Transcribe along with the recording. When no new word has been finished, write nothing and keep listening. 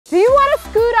Do you want to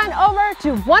scoot on over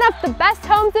to one of the best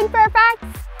homes in Fairfax?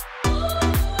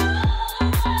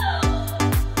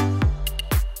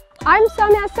 I'm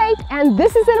Somya Seth, and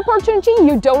this is an opportunity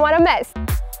you don't want to miss.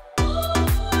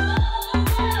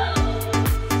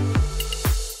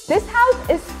 This house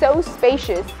is so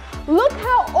spacious. Look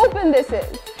how open this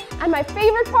is. And my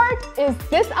favorite part is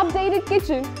this updated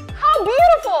kitchen. How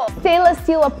beautiful! Stainless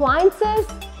steel appliances,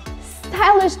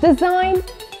 stylish design,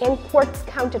 and quartz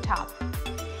countertop.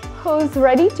 Who's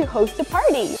ready to host a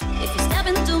party? If you step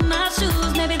into my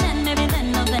shoes, maybe then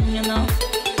you know.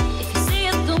 If you see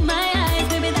it through my eyes,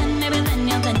 maybe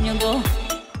then you go.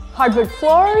 Hardwood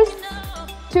floors,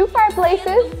 2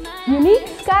 fireplaces, unique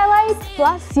skylights,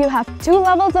 plus you have 2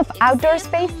 levels of outdoor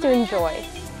space to enjoy.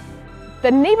 The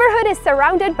neighborhood is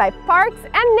surrounded by parks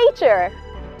and nature.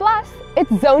 Plus, it's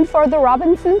zoned for the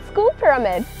Robinson School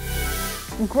Pyramid.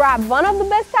 Grab one of the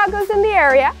best tacos in the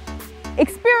area,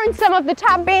 experience some of the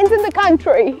top bands in the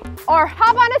country, or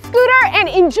hop on a scooter and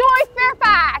enjoy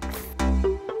Fairfax!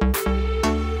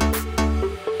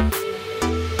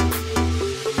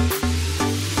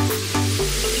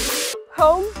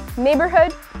 Home,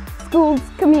 neighborhood, schools,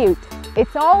 commute.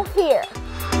 It's all here.